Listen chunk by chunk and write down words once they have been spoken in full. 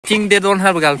Think they don't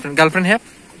have a girlfriend. Girlfriend have?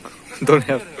 Don't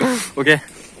have. Okay.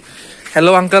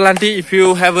 Hello, uncle, auntie. If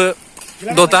you have a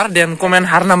daughter, then comment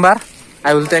her number.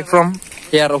 I will take from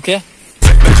here. Okay. I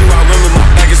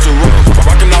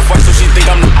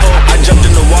jumped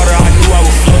in the water, I knew I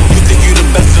would float. You think you the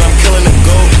best, and I'm killing the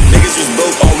gold. Niggas was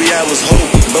broke, all we had was hope.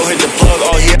 Go hit the plug,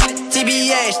 all yeah.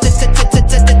 TBH,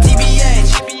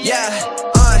 TBH, yeah,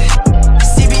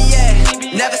 CBA,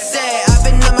 never say. I've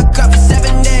been on my cup for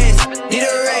 7 days. Need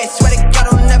a race, swear to God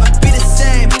I'll never be the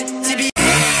same. TBH,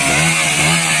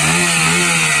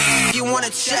 you wanna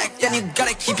check, then you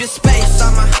gotta keep your space.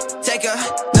 I'ma take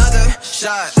another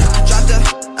shot. Drop the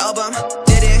album,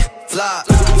 did it flop.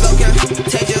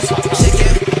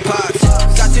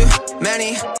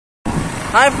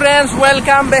 Hi friends,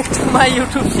 welcome back to my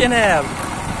YouTube channel.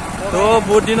 So,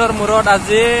 বহুত দিনৰ মূৰত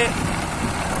আজি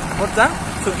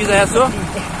Chowki যাই আছো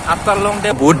after long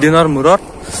day. বহুত দিনৰ মূৰত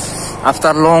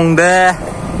after long day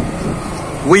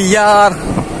we are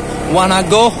wanna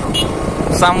go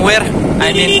somewhere. I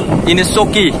mean in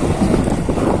Chowki.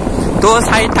 তো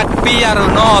চাই থাকবি আৰু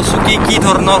ন Chowki কি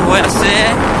ধৰণৰ হৈ আছে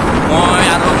মই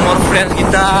আৰু মোৰ ফ্ৰেন্ডছ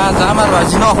গিটা যাম আৰু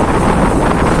আজি ন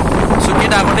Chowki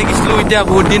আগতে গিছলো এতিয়া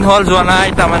বহুত দিন হল যোৱা নাই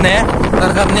তা মানে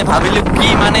তাৰ কাৰণে ভাবিলো কি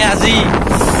মানে আজি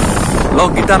লগ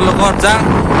গিটাৰ লগত যাম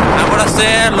আগত আছে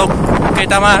লগ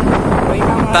কেইটামান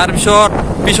তাৰ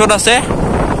পিছত আছে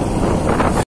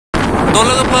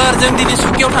দলগफोर जों दिनै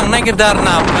Chowkiयाव थांनो नागिरदों आरो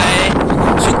ना ओमफ्राय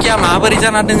Chowkiया माबोरै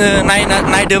जाना दोङो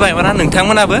नायदो बायबाना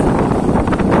नोंथांमोनाबो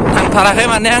थांथाराखै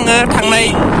माने आङो थांनाय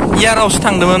इयारावसो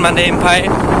थांदोंमोन माने ओमफ्राय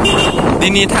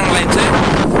दिनै थांलायनोसै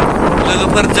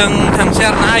लोगोफोरजों थांसै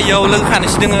आरो ना इयाव लोगो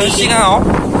खानैसो दोङो सिगाङाव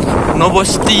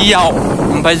नबस्टियाव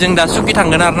ओमफ्राय जों दा Chowki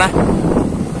थांगोन आरो ना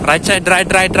राइट साइड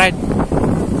राइट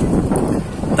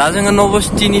दा जोङो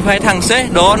नबस्टिनिफ्राय थांसै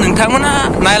द नोंथांमोना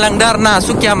नायलांदो आरो ना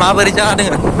Chowkiया माबोरै जाना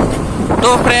दोङो थ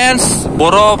फ्रेन्ड्स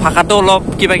बर' भाषाটো অলপ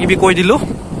কিবা কিবি কৈ দিলো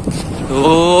ত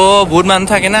বহুত মানুহ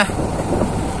থাকে না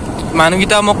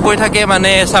মানুহগিটা মোক কৈ থাকে মানে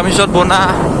এছামিছত বনা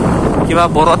কিবা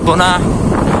বৰত বনা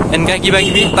এনকা কিবা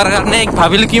কিবি তাৰ কাৰণে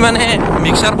ভাবিলো কি মানে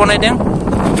মিক্সাৰ বনাই দেম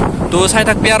তো চাই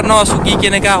থাকবি আৰু ন Chowki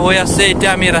কেনেকা হৈ আছে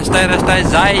এতিয়া আমি ৰাস্তাই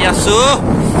যাই আছো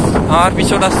আৰু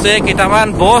পিছত আছে কেইটামান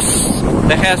বস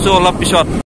দেখাই আছো অলপ পিছত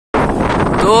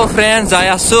তো ফ্ৰেন্ড যাই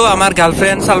আছো আমাৰ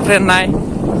গাৰ্লফ্ৰেণ্ড নাই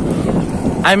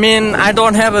I mean I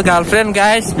don't have a girlfriend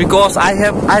guys because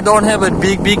I don't have a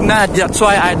big na that's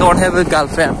why I don't have a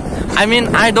girlfriend I mean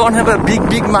I don't have a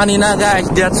big money na guys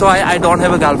that's why I don't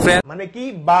have a girlfriend মানে কি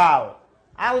বাল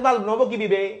আলবাল নব কি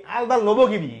দিবে আলবাল নব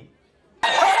কি B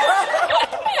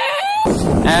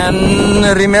And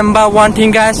remember one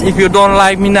thing guys, if you don't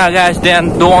like me now guys, then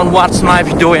don't watch my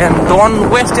video and don't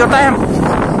waste your time.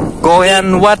 Go and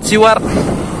watch your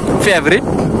favorite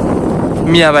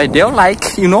Mia video, like,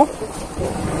 you know.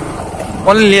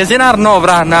 Only legend are know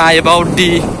brana about the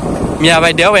Mia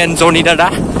video and Johnny Dada.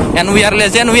 And we are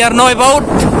legend, we are know about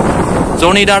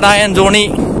Johnny Dada and Johnny.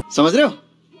 समझ रहे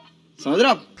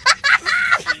हो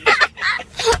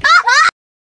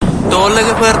तो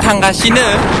लोगोफोर थांगासिनो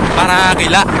बारा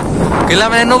गैला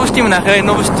माने नबस्टि मोनाखै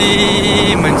नबस्टि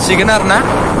मोनसिगोन आरो ना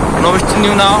नबस्टिनि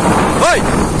उनाव ओइ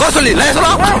गसलि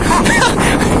लायसला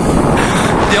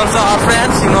They also are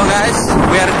friends, you know guys.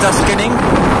 We are just kidding.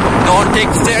 Don't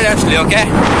take seriously, okay?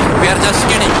 We are just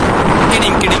kidding.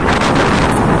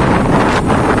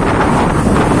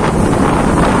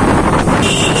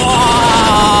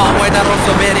 Wow, weather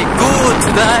also very good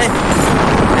today.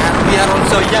 And we are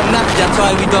also young now, that's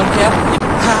why we don't care.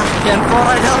 Can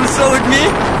Florida also with me?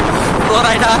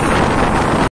 Florida.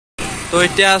 So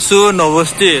এতিয়া আছো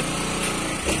নবস্তিত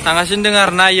थांगासिनो दङ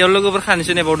आरो ना इयाव लोगोफोर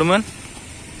खानैसो नेबावदोंमोन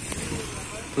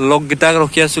লগ গিটাক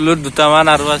ৰখি আছিলো দুটামান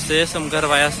আৰু আছে সমকাৰ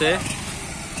ভাই আছে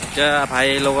এতিয়া ভাই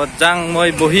লগত যাং মই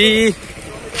বহি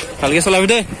ভালকে চলাবি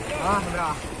দেই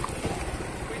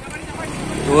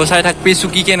তো চাই থাকবি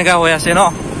Chowki কেনেকা হৈ আছে ন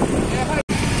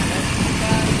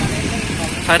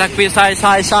চাই থাকবি চাই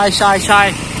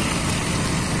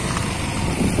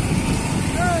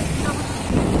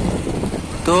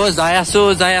তো যাই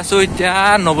আছো এতিয়া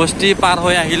নবস্তি পাৰ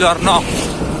হৈ আহিলো আৰু ন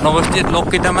নবস্তিত লগ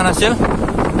কেইটামান আছিল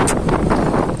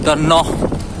Don't know.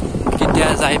 Ketia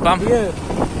যাই পাম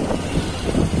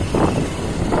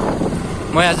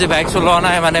মই আজি বাইক চলোৱা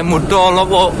নাই মানে মুডটো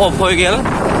অলপ অফ হৈ গেল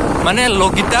মানে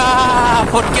লগিটা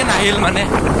ফটকে নাহিল মানে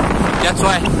that's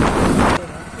why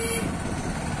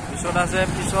পিছত আছে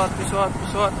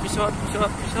পিছত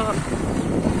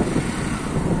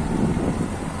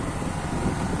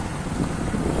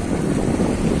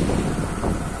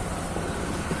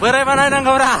Berai mana nang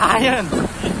kau rahayan?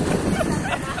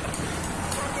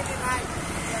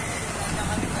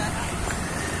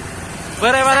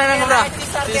 Berai mana nang kau rah?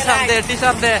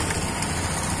 T-shirt there.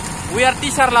 We are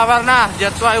t-shirt lover na.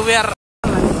 That's why we are.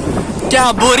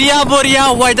 Kya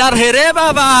boria weather hai re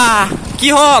baba. Ki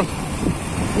hol?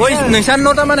 Woi, nungsan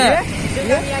nota mana?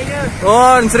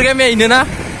 Oh, nungsan kami ini na.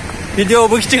 Video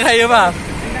bukti kaya ba?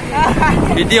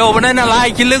 Video mana na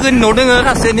like kilogun nota nggak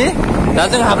kasih ni.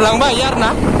 Datang hablang ba yar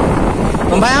na.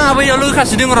 Bayang apa ya lu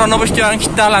kasih deng rono pasti orang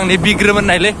kita lang ni bigger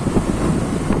mana le.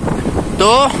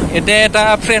 To, itu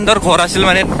eta friendor khorasil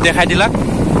mana dekha dilak.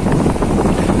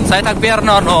 Saya tak biar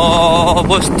no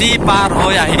bosti par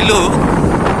ho ya hilu.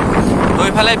 To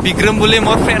ifale bigger boleh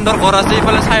mor friendor khorasil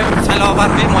ifale saya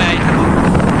lawan ni moya itu.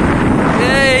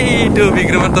 Hey, itu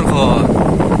bigger motor kho.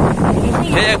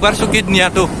 Hey, ekbar sukit niya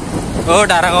tu. Oh,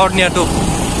 darah out niya tu.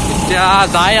 Ya,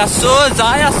 jaya so.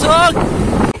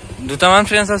 Dutaman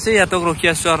friends ase ya to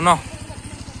rokia sor no.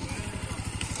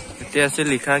 Itu ase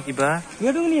likha kiba.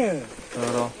 Ya dong ni.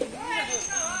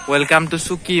 Welcome to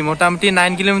Chowki. Motamoti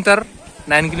 9 km.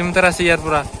 9 km ase yar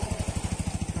pura.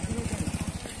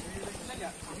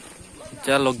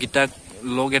 Ja log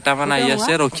eta mana ya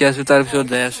ase rokia su tar pisor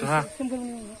jaya su ha.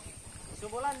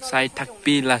 Sai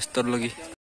thakpi last tor logi.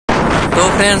 To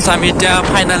friends ami ja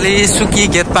finally Chowki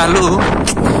gate palu.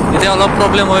 Itu olop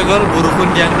problem hoi gol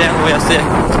burukun yang hoi ase.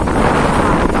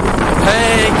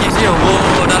 Hey, kisi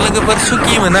obo, dah lagi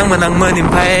Chowki menang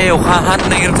menimpai okahan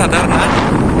negeri sadar na.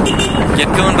 Get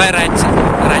kemun by right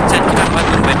side kita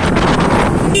bantu by.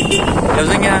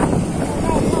 Jauhnya,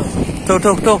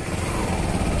 tok.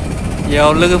 Ya,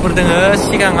 lagi perdengar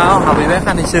siang ngau habis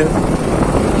kan isu.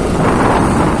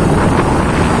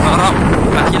 Orang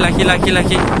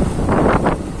laki.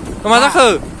 Kemana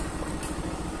ke?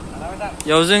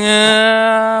 Jauhnya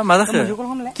mana ke?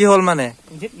 Kihol mana?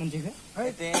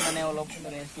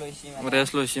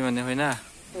 Reslo isi mana hoi na.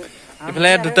 Ifle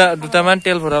duta man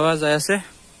tel bhoraba jai ase.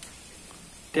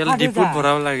 Tel diput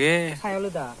bhoraba lage.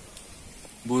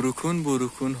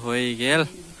 Burukun hoi gel.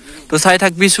 To sai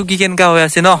thakbi Chowki kenka hoi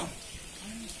ase no.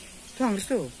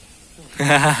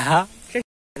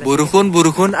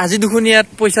 Burukun aji dukhun iat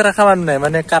poisa rakha manu nai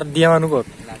mane kar dia manu kot.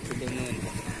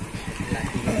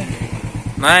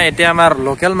 Na ete amar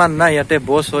local man na iate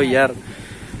boss hoi yar.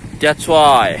 That's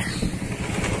why.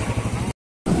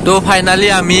 To finally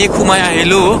ami khumai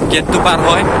ahilu gate tu par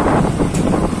hoi.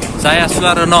 Saya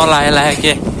suara no lahe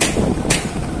ke.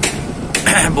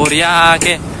 Boria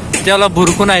ke. Jalo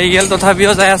burukun ahi gel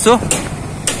tothabio saya su.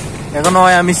 Ekon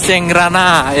hoi ami sengra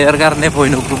na er karne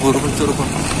poino burukun surukun.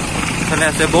 Tale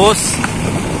ase boss.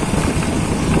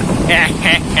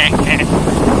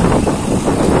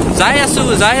 Saya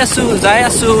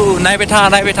su nai betha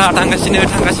tanggasine.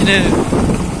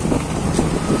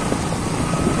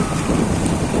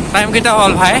 Time kita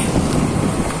all bhai.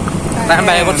 Time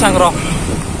bhai got sang ro.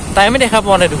 Time dekha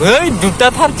pone du. Hey,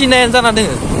 duta 39 jana ding.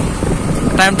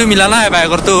 Time tu milala hai bhai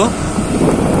gor tu.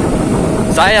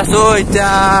 Saya so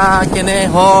ita kene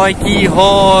hoi ki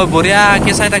hoi boria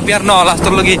ke sai tak biar no last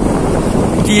logi.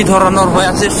 Ki thoronor hoi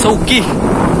ase Chowki.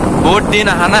 Bahut din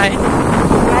aha nai.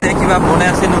 Kiba bone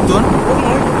ase nutun.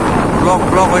 Blog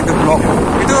hoitu blog.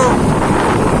 Itu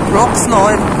vlogs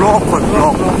noy blog.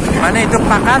 Mane itu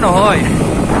paka no hoi.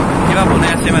 Kiba bone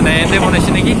ase mane ende bone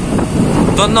ase neki.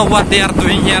 Don't know what they are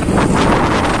doing here.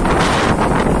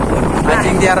 I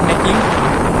think they are making.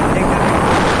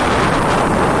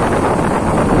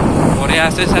 Korea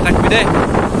ase satak bide.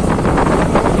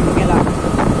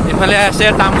 Ifale ase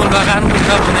tamul bagan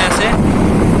kita bone ase.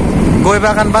 Goi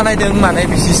bagan banai deung mane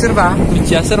bisi serba.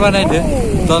 Bisi serba banai de.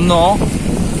 Don't know.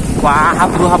 Wah,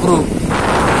 habru.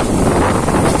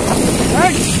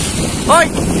 Oi,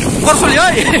 korsoli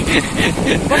oi.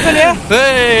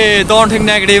 Hey, don't think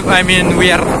negative. I mean,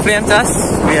 we are friends.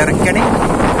 We are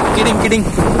kidding.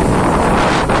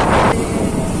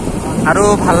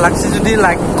 Aru bhal lagse jodi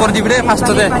like kor dibi de first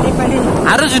te.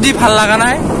 Aru jodi bhal laga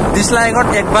nai dislike ot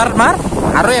ekbar mar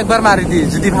aru ekbar mari di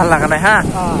jodi bhal laga nai ha.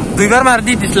 Duibar mar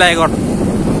di dislike ot.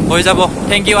 Hoi jabo.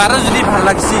 Thank you. Aru jodi bhal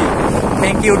lagsi.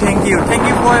 Thank you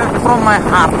from my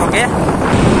heart, okay?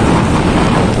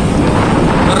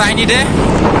 Rainy day,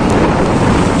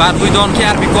 but we don't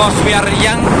care because we are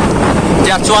young.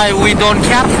 That's why we don't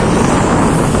care.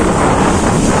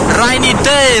 Rainy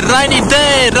day.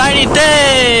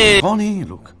 कौन है ये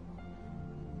लोग?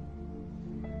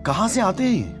 कहाँ से आते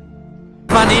हैं?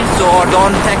 Funny, so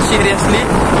don't take seriously.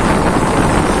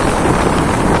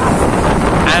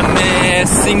 I'm a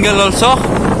single also.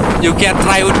 You can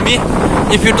try with me.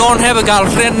 If you don't have a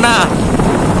girlfriend now.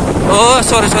 Oh,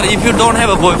 sorry. If you don't have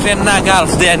a boyfriend now,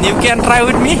 girls, then you can try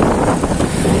with me.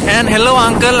 And hello,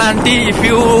 uncle, auntie. If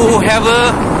you have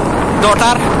a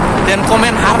daughter, then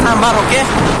comment her number, okay?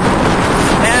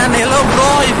 And hello bro,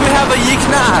 if you have a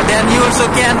yikna, then you also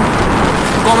can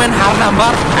comment her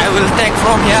number. I will take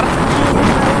from here.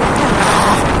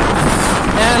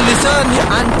 And listen,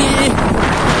 auntie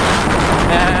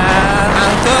and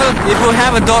uncle, if you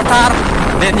have a daughter,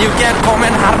 then you can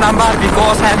comment her number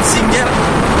because I'm single.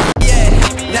 Yeah,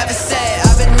 never say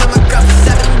I've been on my grind for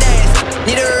 7 days.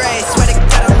 Need a race, swear to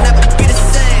God I'll never be the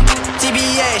same.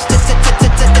 TBH,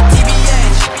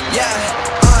 TBH, yeah,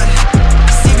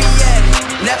 CBH.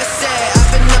 Never say I've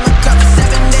been on my grind for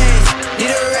 7 days.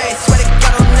 Need a race, swear to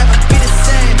God I'll never be the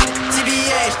same.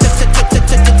 TBH,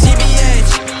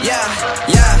 TBH, yeah.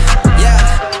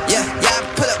 I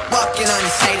pull up walking on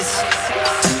these haters.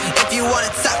 If you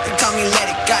wanna talk, then call me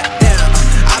later. Goddamn,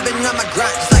 I've been on my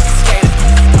grind just like a skater.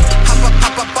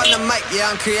 Hop up on the mic, yeah,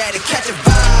 I'm creative. Catch a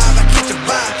vibe, I catch a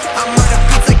vibe. I'm on the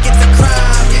beats like it's a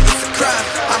crime, yeah, it's a crime.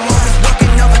 I'm always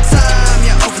working overtime,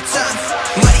 yeah, overtime.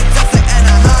 Money talks like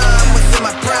Anaheim, was in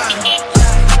my prime.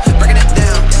 Breaking it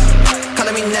down,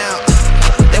 calling me now.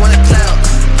 They want a clout,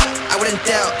 I wouldn't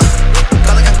doubt.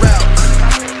 Gone like a route,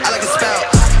 I like a spout.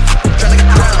 Try like a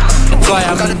drought. So I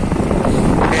am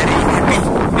very happy,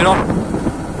 you know.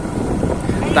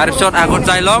 Taripsot agot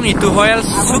jai long itu hoel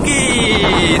suki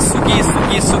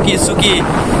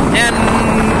and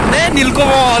nilko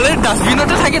le dustbin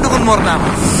ote thake dokon mor nam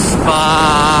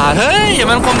ba hey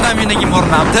eman kom dami naki mor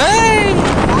nam hey.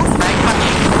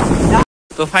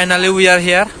 So finally we are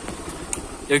here.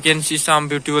 You can see some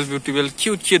beautiful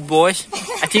cute boys.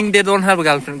 I think they don't have a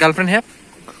girlfriend have?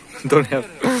 Don't have.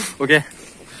 Okay.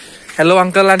 Hello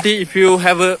uncle, auntie, if you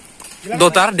have a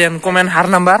daughter, then comment her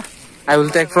number. I will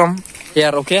take from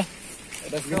here, okay?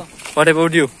 What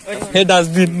about you? Hey,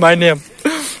 dustbin, my name.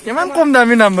 Eman kom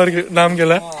dami naam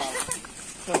gela.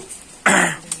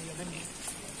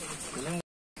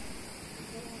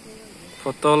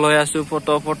 Photo loi asu,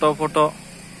 photo.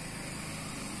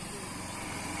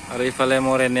 Aru ifale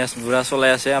mor enes bura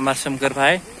solai ase amar semker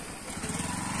bhai.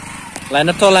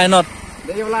 Line-out.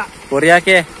 Boria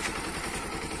ke?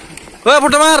 Oh,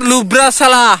 photo mar lubra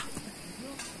sala.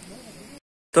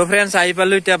 So friends, I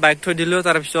palu itia bike thoi dilu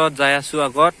tar pisot jai asu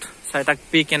agot sai tak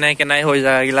pi kenai hoi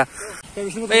jaga gila.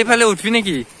 Ei phale uthbi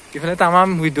neki? Ifale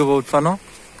tamam video ba utfa no.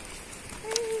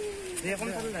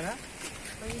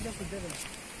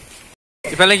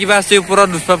 Ifale kiba ase upor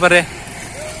duspa pare.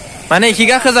 Mane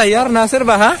higa khaja yar Nasir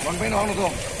ba ha?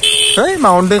 Hey,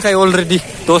 mountain kai already.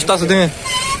 Dosta sudeng.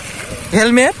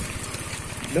 Helmet?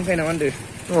 Dong kai naman de.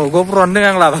 Oh, GoPro ndeng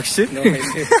ang labak sih.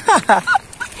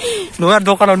 Nunga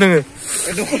dokan deng.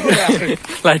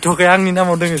 Lai doke ang ni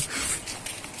namo deng.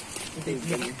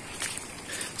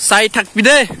 Sai thak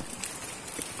bide.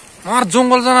 Mar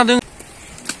jongol jana deng.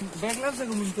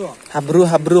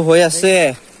 Habru hoi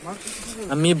ase.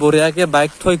 Ami boria ke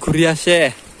bike thoi khuri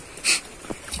ase.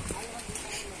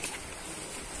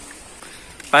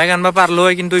 Bike anba parlo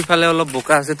kintu ifale olop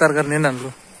boka ase tar karne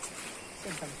nanlo.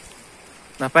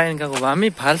 Napain ka ko ami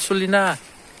bhal choli na.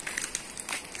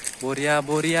 Boria.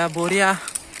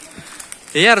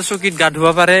 Eyar sukit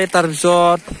gadhuwa pare tar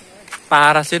bisot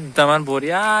pahar ase daman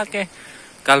boria ke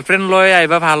girlfriend loi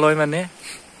aiba bhal hoy mane.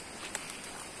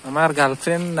 Amar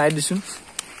girlfriend nai disun.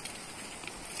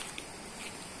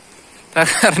 Ta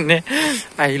karne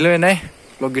ailo enai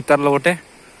log guitar logote.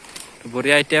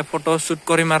 Boria ite photo shoot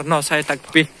kori marno sai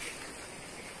takpi.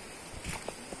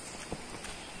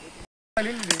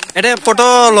 Ede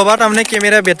photo loba tamne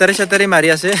camera battery mari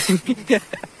ase.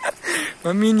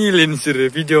 Mini lens re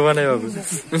video banai babu.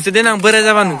 Nse den ang bare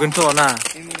jaba nugun to na.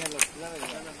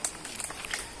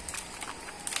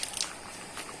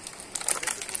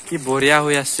 Ki boria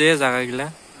hoi ase jaga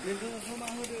gila.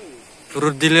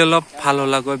 Rud dile olop bhalo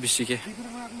lago bisike.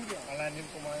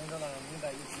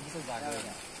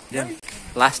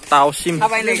 Last tau sim.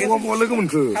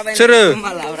 Sere.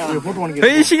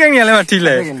 Hei sigang yale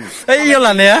matile. Hei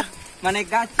yola ne ya. Mane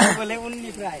gachi bole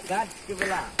unifrai gachi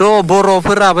bola. To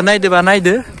borofora banai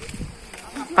de.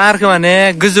 Par ke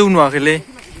mane gejau nuakile.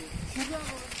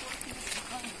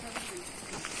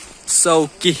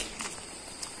 Chowki.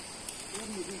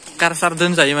 Karsar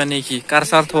don jai mane ki.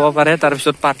 Karsar thoba pare tar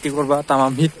pisot party korba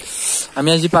tamam hit.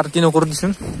 Ami aji party nokor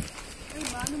disun.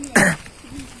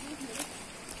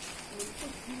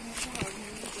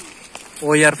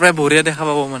 Oh yar pray boria dekha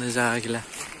babo mane jaga gila.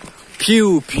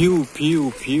 Pew.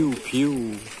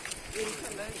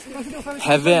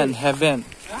 Heaven.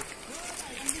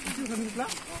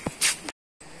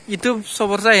 Itu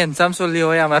sobor saya handsome soli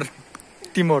hoy amar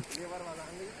timot.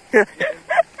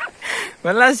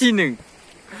 Mala sinung.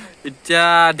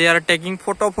 Itja they are taking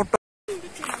photo.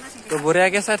 To boria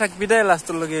ke sai thak bidai last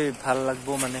loge bhal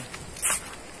lagbo mane.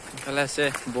 Kala se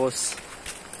boss.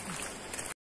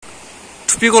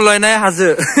 crispy गलायनाय हाजो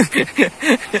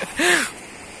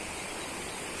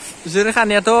बिसोर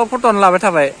खानियाथ' फटन लाबाय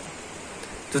थाबाय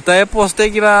दुटाय पोस्टे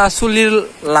किबा सुलिर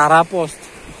Lara post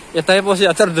एटाय post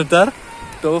यातर दुटार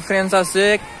तो friends আছে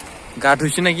গা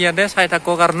ধুইছি নাকি ইয়াতে চাই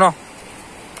থাকো কাৰণ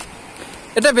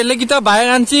এটা বেলেগ কিটা বাইক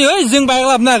আনছি ঐ जों বাইক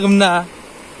লাবনা আগম না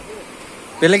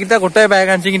বেলেগ কিটা গোটাই বাইক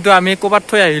আনছি কিন্তু আমি কোবাত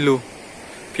থৈ আহিলো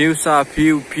ভিউসা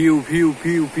view view view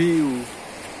view view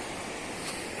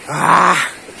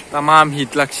tamam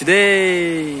hit লাগছি দে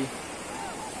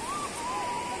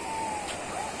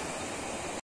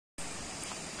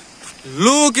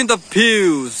look in the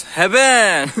views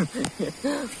heaven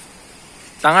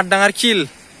ডাঙৰ খিল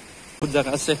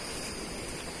জায়গা আছে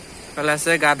কলে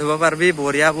আছে গা ধুব পারবি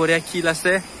বড়িয়া বড়িয়া খিল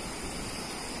আছে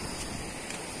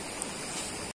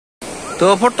তো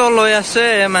ফটো লই আছে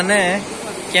মানে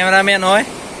ক্যামেরাম্যান হয়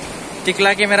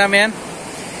টিকলা cameraman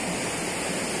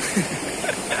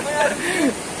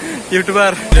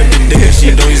YouTuber. She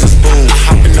don't use a spoon.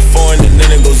 Hop in the phone and then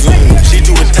it goes zoom. She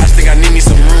too attached, think I need me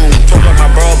some room. Talk about my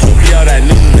bro, put me out at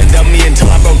noon. And dump me until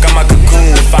I broke out my cocoon.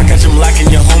 If I catch him lacking,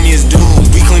 your homie is doomed.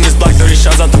 We clean this block, 30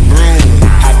 shots out the broom.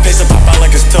 I pace up, pop out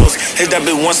like it's toast. Hit that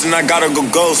bitch once and I gotta go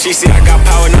ghost. She see I got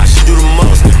power, now she do the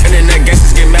most. Internet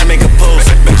gangsters get mad, make a post.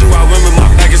 Bet you I win with my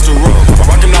back is the road.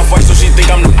 Walking off white, so she think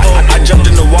I'm the boat. I jumped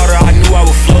in the water, I knew I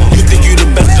would float. You think you the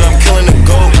best, but I'm killing the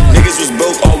goat. Niggas was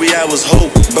broke, all we had was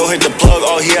hope. Bro hit the plug,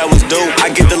 all he had was dope. I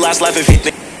get the last laugh if he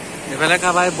think. এফালে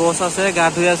কাবাই বস আছে গা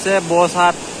ধুই আছে বস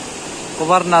হাত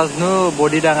cover নাজনু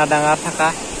body ডাঙা ডাঙা থাকা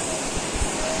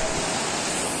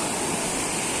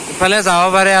এফালে যাব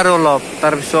পারে আৰু অলপ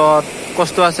তাৰ পিছত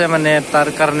কষ্ট আছে মানে তাৰ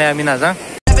কাৰণে আমি না যাম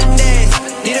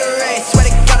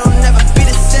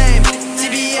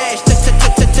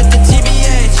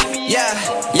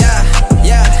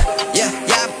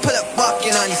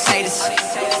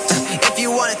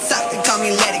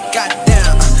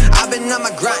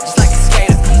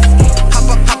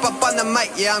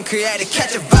Yeah, I'm creative,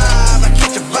 catch a vibe, I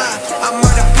catch a vibe. I'm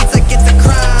murder beats like it's a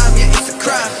crime, yeah, it's a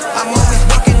crime. I'm always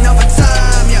working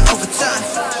overtime, yeah, overtime.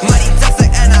 Money talks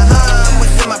like Anaheim,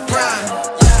 within my prime.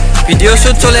 Video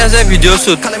shoot chole ase, video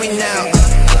shoot. Calling me now.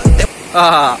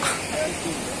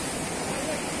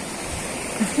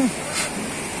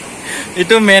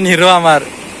 Itu main hero amar.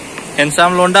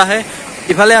 Handsome londa hai.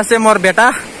 Ifale ase mor beta.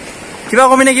 কিবা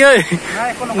কমি নেকি ঐ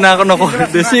না কোনো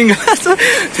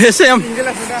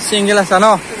single আছে ন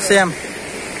same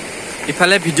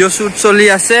ইফালে video' shoot চলি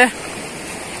আছে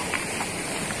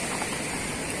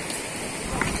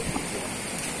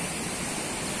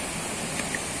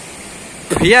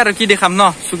আৰু কি দেখাম ন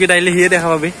চুকি দাইলে হিয়ে দেখা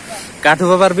পাবি গা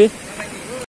ধুব পারবি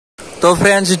তো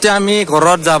ফ্ৰেণ্ডছ এতিয়া আমি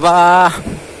ঘৰত যাবা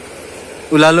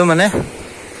ওলালো মানে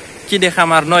কি দেখাম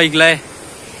আৰু ন ইগলাই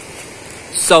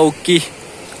চৌকি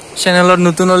चैनल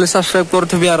नतुन हले सबस्क्राइब कर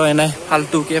थबि आरो एनाय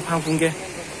फालतु के फांफुंगे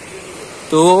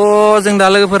तो जों दा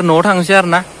लोगोफोर न'आव थांसै आरो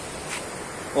ना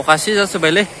अखासि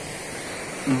जासोबायलै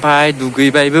ओमफ्राय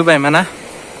दुगैबायबो बायमाना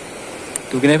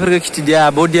दुगैनायफोरखौ खिथिदिया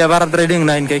बडिया बाराद्राय दों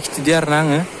ना इनखाय खिथिदिया आरो ना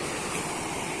आङो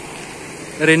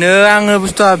ओरैनो आङो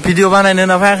बुस्थुआ भिडिअ बानायनो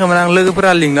होनना फैयाखैमोन आं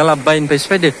लोगोफोरा लिंना लाबबाय इनफायसो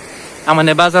फैदो आं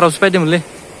माने बाजारावसो फैदोंमोनलै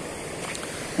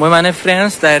মই মানে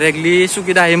फ्रेंड्स डाइरेक्टली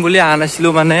सुकिदा আহিম বুলি আহা নাছিলো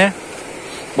মানে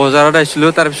বজাৰত আইছিলো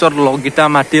তাৰ পিছত লগগিটা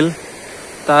মাতিল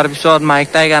তাৰ পিছত মাইক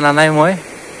টাই গানা নাই মই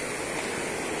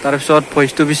তাৰ পিছত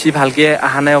ভয়েসটো বেছি ভালকে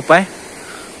আহা নাই উপায়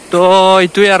তো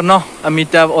ইটোই আৰু ন আমি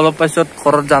তা অলপ পাছত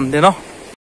ঘৰত যাম দে ন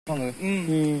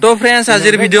তো फ्रेंड्स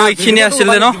আজিৰ ভিডিঅ ইখিনি আছিল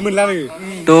ন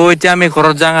তো এতিয়া আমি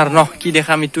ঘৰত যাম আৰু ন কি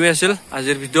দেখাম ইটোই আছিল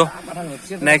আজিৰ ভিডিঅ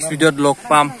নেক্সট ভিডিঅত লগ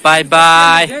পাম bye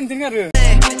bye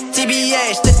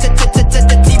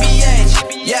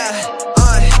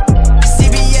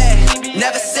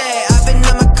Never say I've been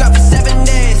on my cup for 7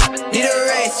 days. Need a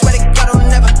race, swear to God I'll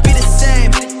never be the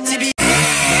same.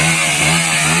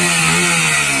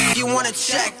 If you wanna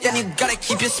check, then you gotta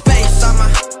keep your space. I'ma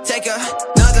take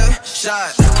another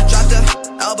shot. Drop the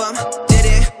album, did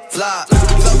it flop?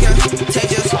 Broken.